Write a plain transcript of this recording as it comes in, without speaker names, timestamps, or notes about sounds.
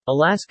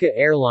Alaska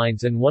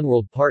Airlines and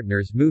oneworld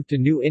partners moved to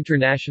new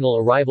international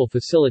arrival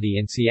facility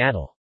in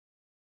Seattle.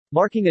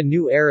 Marking a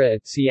new era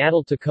at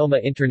Seattle-Tacoma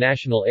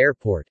International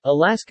Airport,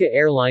 Alaska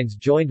Airlines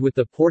joined with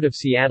the Port of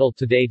Seattle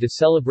today to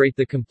celebrate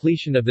the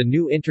completion of the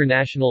new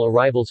International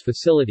Arrivals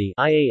Facility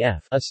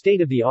 (IAF), a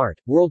state-of-the-art,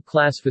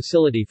 world-class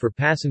facility for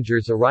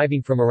passengers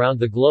arriving from around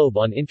the globe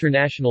on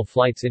international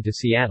flights into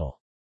Seattle.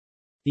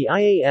 The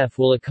IAF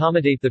will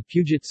accommodate the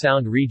Puget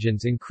Sound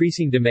region's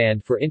increasing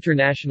demand for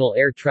international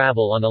air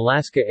travel on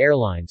Alaska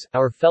Airlines,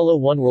 our fellow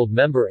oneworld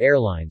member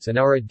airlines and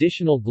our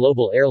additional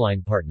global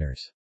airline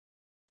partners.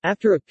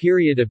 After a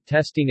period of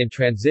testing and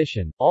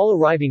transition, all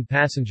arriving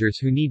passengers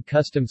who need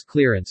customs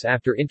clearance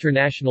after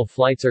international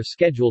flights are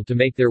scheduled to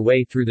make their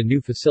way through the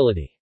new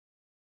facility.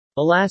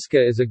 Alaska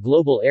is a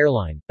global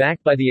airline,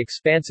 backed by the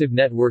expansive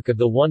network of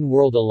the One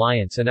World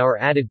Alliance and our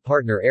added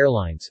partner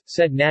airlines,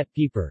 said Nat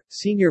Pieper,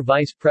 Senior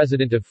Vice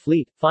President of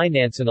Fleet,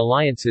 Finance and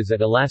Alliances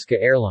at Alaska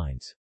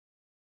Airlines.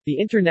 The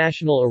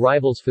International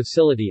Arrivals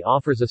Facility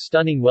offers a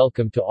stunning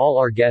welcome to all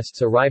our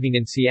guests arriving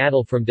in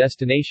Seattle from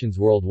destinations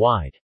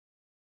worldwide.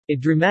 It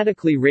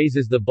dramatically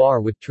raises the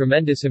bar with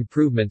tremendous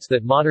improvements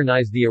that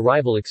modernize the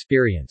arrival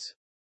experience.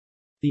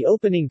 The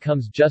opening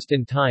comes just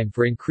in time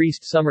for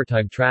increased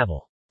summertime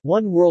travel.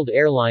 One World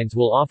Airlines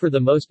will offer the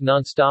most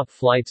non-stop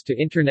flights to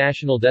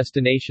international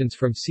destinations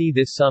from sea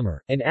this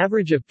summer, an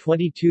average of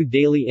 22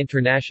 daily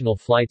international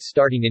flights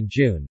starting in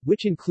June,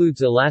 which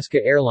includes Alaska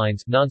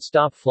Airlines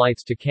non-stop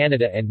flights to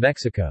Canada and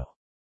Mexico.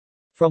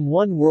 From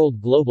One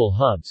World global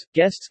hubs,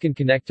 guests can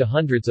connect to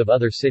hundreds of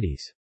other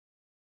cities.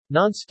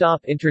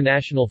 Non-stop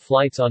international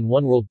flights on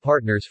oneworld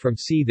partners from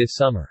sea this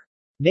summer.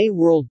 NA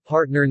World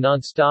Partner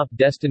Non-Stop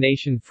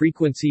Destination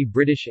Frequency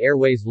British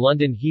Airways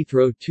London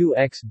Heathrow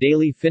 2x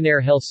Daily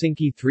Finnair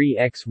Helsinki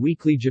 3x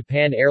Weekly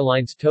Japan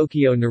Airlines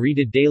Tokyo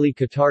Narita Daily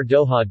Qatar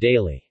Doha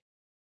Daily.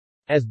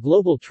 As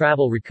global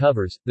travel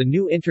recovers, the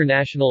new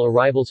International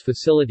Arrivals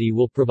Facility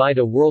will provide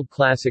a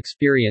world-class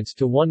experience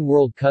to One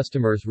World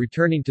customers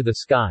returning to the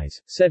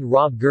skies, said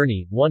Rob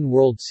Gurney, One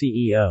World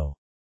CEO.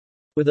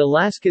 With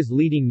Alaska's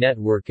leading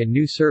network and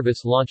new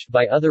service launched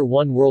by other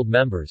One World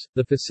members,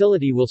 the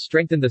facility will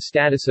strengthen the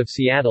status of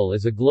Seattle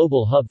as a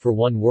global hub for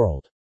One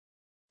World.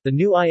 The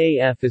new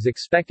IAF is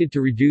expected to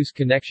reduce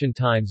connection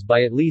times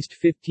by at least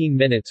 15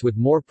 minutes with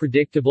more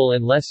predictable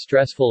and less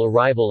stressful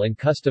arrival and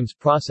customs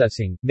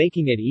processing,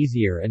 making it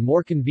easier and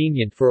more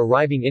convenient for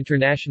arriving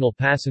international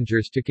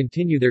passengers to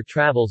continue their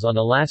travels on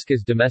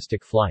Alaska's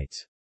domestic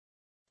flights.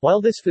 While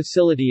this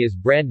facility is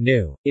brand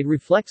new, it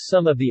reflects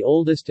some of the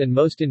oldest and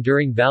most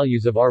enduring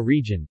values of our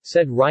region,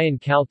 said Ryan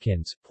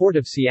Calkins, Port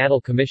of Seattle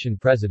Commission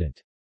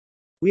President.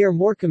 We are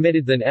more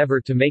committed than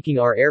ever to making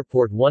our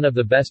airport one of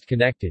the best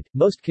connected,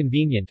 most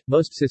convenient,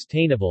 most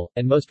sustainable,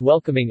 and most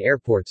welcoming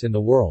airports in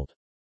the world.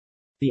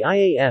 The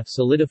IAF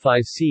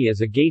solidifies SEA as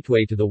a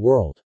gateway to the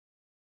world.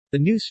 The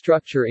new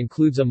structure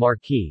includes a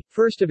marquee,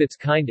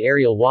 first-of-its-kind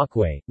aerial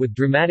walkway, with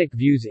dramatic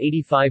views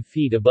 85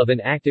 feet above an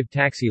active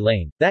taxi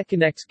lane, that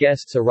connects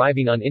guests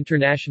arriving on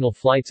international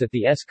flights at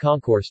the S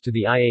concourse to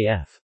the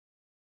IAF.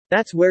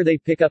 That's where they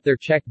pick up their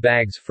checked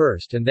bags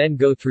first and then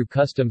go through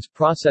customs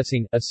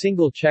processing, a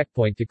single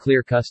checkpoint to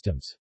clear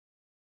customs.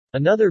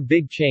 Another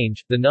big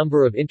change, the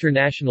number of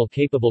international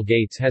capable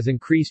gates has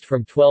increased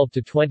from 12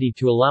 to 20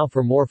 to allow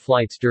for more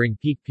flights during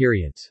peak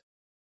periods.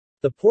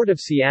 The Port of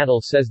Seattle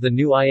says the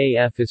new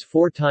IAF is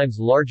 4 times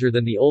larger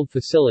than the old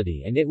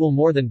facility and it will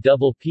more than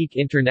double peak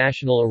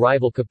international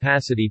arrival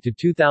capacity to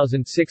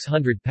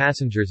 2,600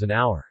 passengers an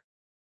hour.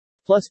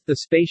 Plus, the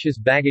spacious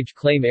baggage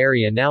claim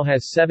area now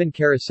has 7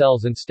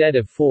 carousels instead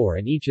of 4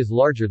 and each is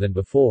larger than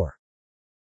before.